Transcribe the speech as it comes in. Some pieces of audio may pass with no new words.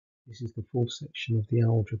This is the fourth section of the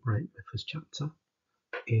Algebraic Methods chapter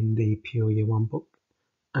in the Pure Year 1 book,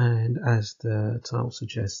 and as the title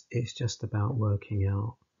suggests, it's just about working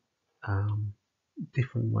out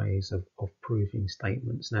different ways of proving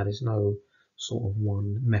statements. Now, there's no sort of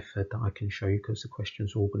one method that I can show you because the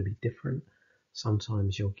questions are all going to be different.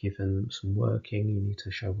 Sometimes you're given some working, you need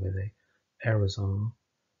to show where the errors are,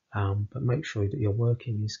 but make sure that your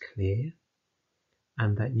working is clear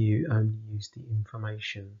and that you only use the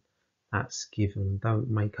information that's given. Don't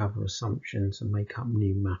make other assumptions and make up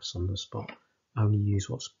new maths on the spot. Only use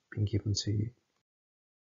what's been given to you.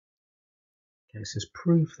 Okay, it says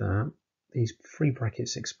prove that these three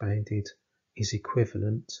brackets expanded is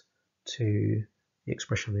equivalent to the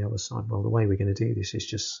expression on the other side. Well, the way we're going to do this is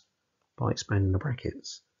just by expanding the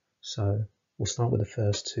brackets. So we'll start with the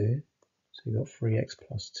first two. So we've got 3x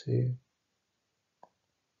plus 2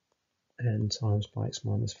 and times by x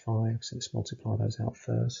minus 5. So let's multiply those out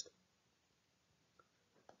first.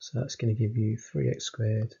 So that's going to give you 3x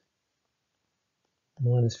squared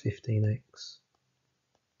minus 15x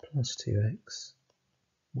plus 2x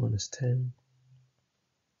minus 10.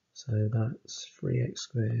 So that's 3x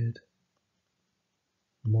squared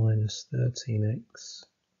minus 13x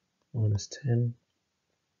minus 10.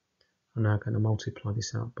 I'm now going to multiply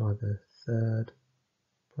this out by the third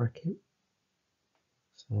bracket.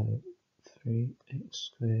 So 3x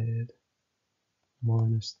squared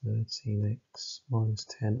minus 13x minus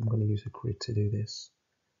 10. I'm going to use a grid to do this.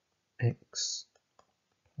 X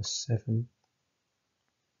plus 7.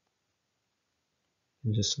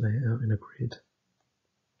 And just lay it out in a grid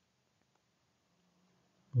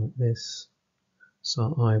like this.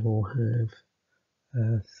 So I will have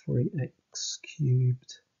 3x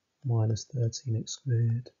cubed minus 13x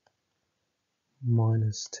squared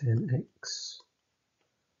minus 10x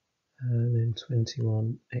and then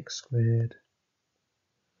 21x squared.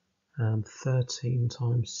 13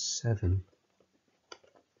 times 7.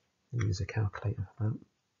 I'll use a calculator for that.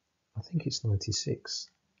 I think it's 96.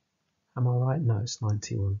 Am I right? No, it's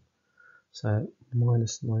 91. So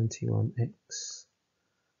minus 91x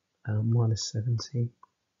minus 70.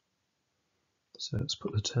 So let's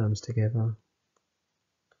put the terms together.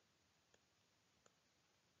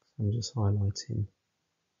 So I'm just highlighting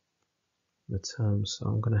the terms. So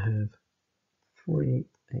I'm going to have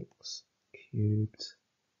 3x cubed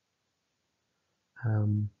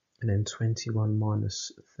and then 21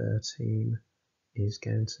 minus 13 is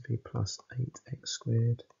going to be plus 8x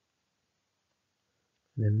squared.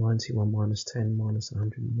 And then 91 minus 10 minus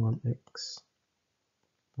 101x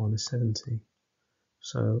minus 70.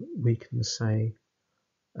 So we can say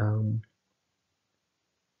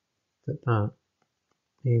that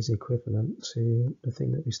is equivalent to the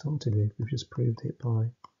thing that we started with. We've just proved it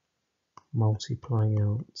by multiplying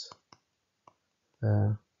out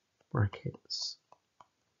the brackets.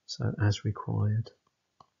 So as required.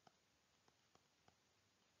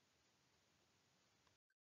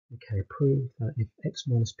 Okay, prove that if x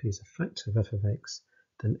minus p is a factor of f of x,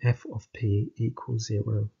 then f of p equals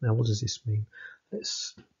 0. Now what does this mean?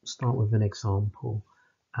 Let's start with an example.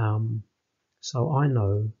 So I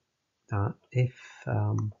know that if,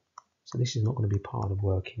 so this is not going to be part of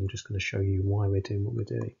working, I'm just going to show you why we're doing what we're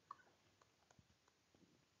doing.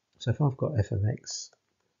 So if I've got f of x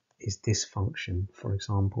is this function, for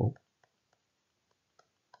example,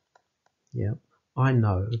 yeah, I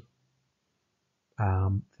know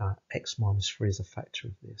that x minus 3 is a factor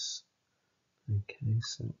of this. Okay,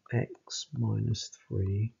 so x minus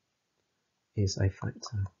 3 is a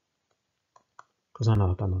factor. Because I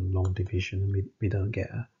know I've done a long division and we don't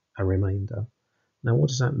get a remainder. Now what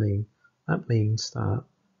does that mean? That means that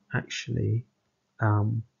actually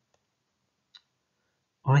I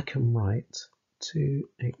can write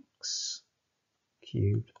 2x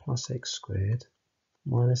cubed plus x squared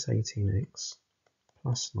minus 18x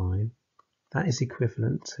plus 9. That is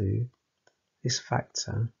equivalent to this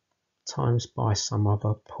factor times by some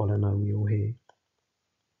other polynomial here.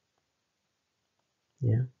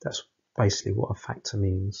 Yeah, that's basically what a factor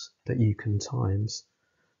means, that you can times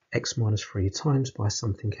x minus 3 times by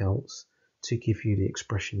something else to give you the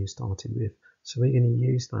expression you started with. So we're going to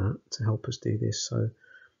use that to help us do this. So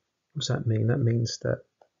what does that mean? That means that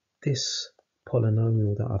this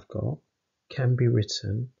polynomial that I've got can be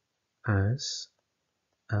written as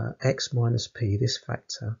x minus p, this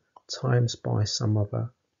factor, times by some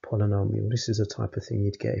other polynomial. This is a type of thing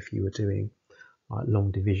you'd get if you were doing like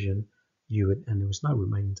long division. You would, and there was no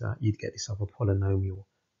remainder, you'd get this other polynomial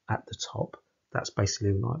at the top. That's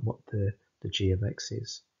basically like what the g of x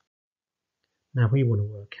is. Now we want to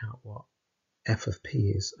work out what f of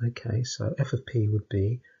p is. Okay, so f of p would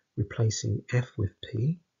be replacing f with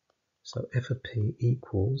p So f of p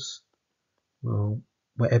equals, well,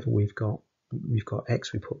 whatever we've got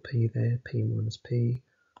x, we put p there, p minus p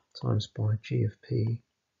times by g of p.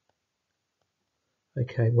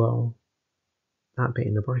 Okay, well, that bit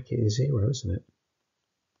in the bracket is 0, isn't it?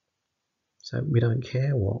 So we don't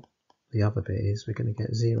care what the other bit is, we're going to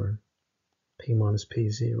get 0. P minus p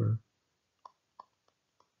is 0.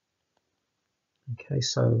 Okay,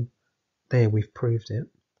 so there we've proved it.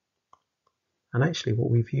 And actually what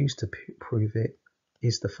we've used to prove it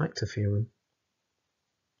is the factor theorem.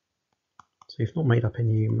 So we've not made up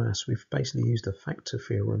any new maths, we've basically used the factor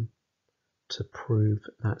theorem to prove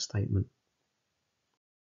that statement.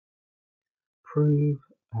 Prove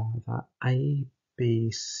that A,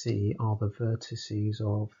 B, C are the vertices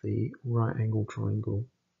of the right angle triangle.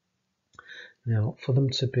 Now, for them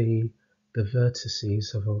to be the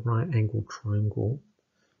vertices of a right angle triangle,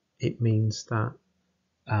 it means that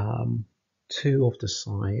two of the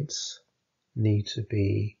sides need to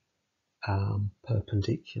be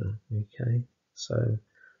perpendicular. Okay, so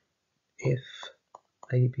if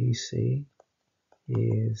ABC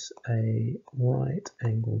is a right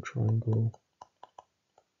angle triangle,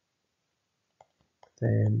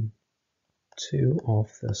 then two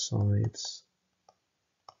of the sides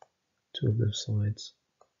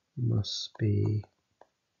must be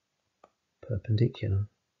perpendicular.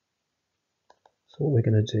 So what we're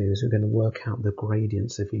going to do is we're going to work out the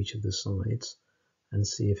gradients of each of the sides and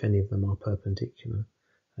see if any of them are perpendicular.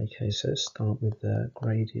 Okay, so let's start with the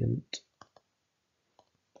gradient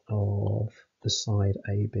of the side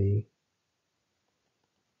AB.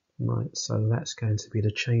 Right, so that's going to be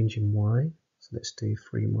the change in y. So let's do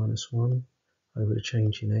 3 minus 1 over the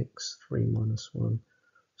change in x, 3 minus 1.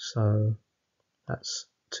 So that's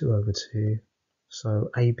 2 over 2.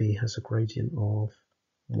 So AB has a gradient of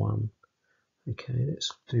 1. Okay,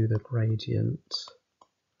 let's do the gradient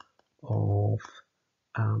of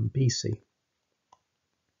BC.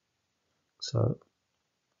 So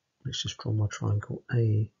let's just draw my triangle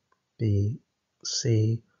A, B,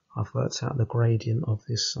 C. I've worked out the gradient of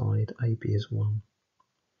this side. AB is 1.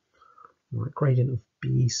 Right, gradient of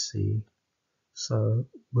BC. So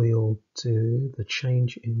we'll do the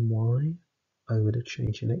change in y over the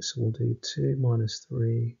change in x. So we'll do 2 minus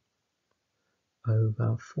 3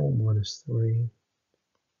 over 4 minus 3.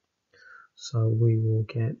 So we will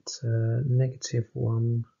get negative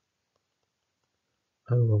 1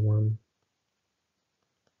 over 1.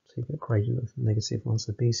 So you get a gradient of negative 1.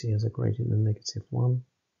 So BC has a gradient of negative 1.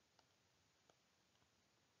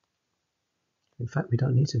 In fact, we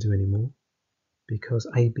don't need to do any more because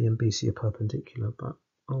AB and BC are perpendicular, but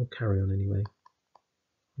I'll carry on anyway.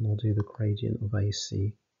 And I'll do the gradient of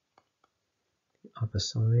AC, the other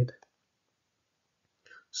side.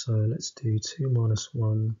 So let's do 2 minus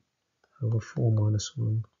 1 over 4 minus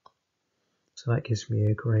 1. So that gives me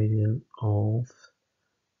a gradient of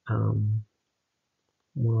 1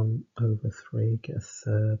 over 3, get a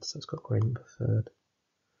third, so it's got a gradient of a third.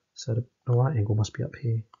 So the right angle must be up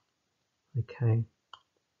here. Okay, and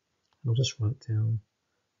I'll just write down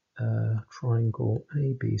triangle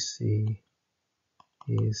ABC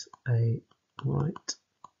is a right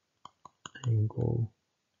angle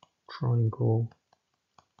triangle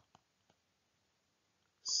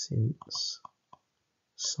since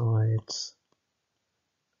sides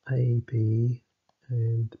AB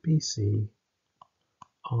and BC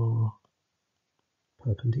are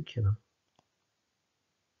perpendicular.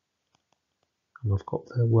 And I've got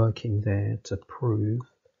the working there to prove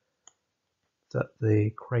that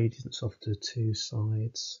the gradients of the two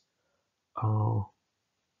sides are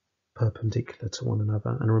perpendicular to one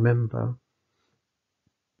another. And remember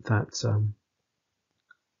that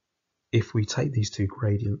if we take these two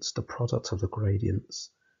gradients, the product of the gradients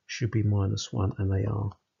should be minus 1, and they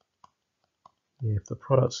are. Yeah, if the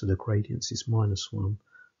product of the gradients is minus 1,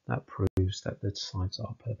 that proves that the sides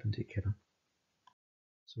are perpendicular.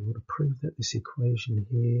 So we're going to prove that this equation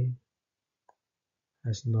here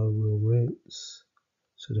has no real roots.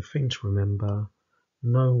 So the thing to remember,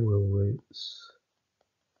 no real roots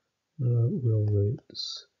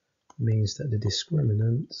means that the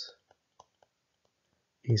discriminant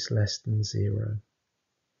is less than 0.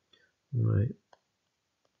 Right,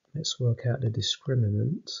 let's work out the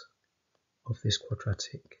discriminant of this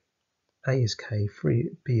quadratic. A is k,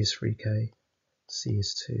 b is 3k, c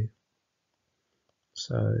is 2.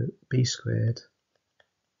 So b squared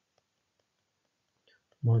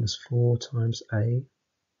minus 4 times a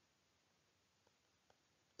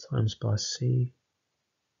times by c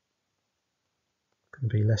can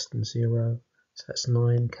be less than 0. So that's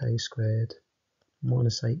 9k squared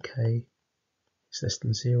minus 8k is less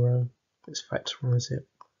than 0. Let's factorise it.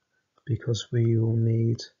 because we will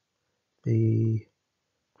need the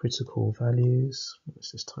critical values.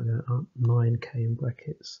 Let's just tie that up. 9k in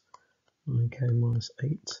brackets. 9k minus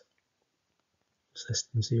 8 is less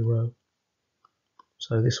than 0.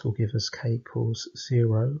 So this will give us k equals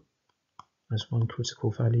 0 as one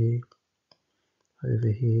critical value.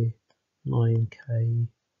 Over here, 9k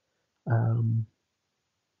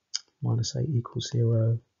minus 8 equals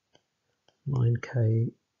 0.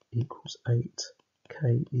 9k equals 8.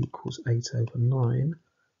 K equals 8 over 9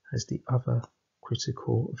 as the other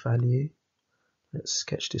critical value. Let's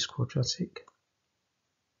sketch this quadratic.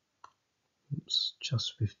 Oops,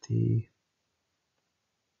 just with the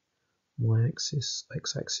y-axis,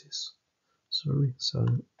 x-axis. Sorry. So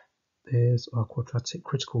there's our quadratic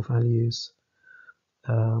critical values,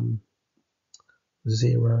 0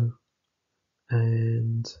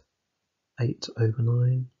 and 8 over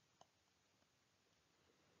 9.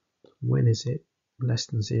 When is it less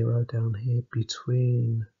than 0? Down here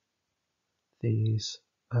between these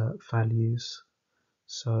values.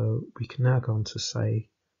 So we can now go on to say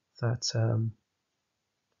that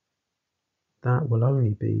that will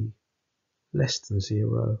only be less than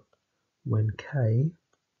 0 when k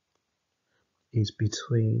is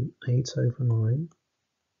between 8 over 9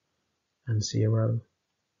 and 0,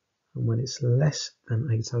 and when it's less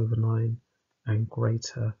than 8 over 9 and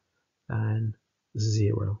greater than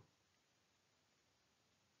 0.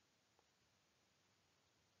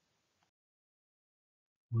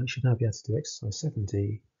 I should now be able to do exercise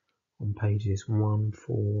 7D on pages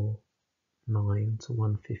 149 to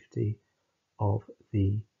 150 of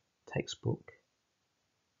the textbook.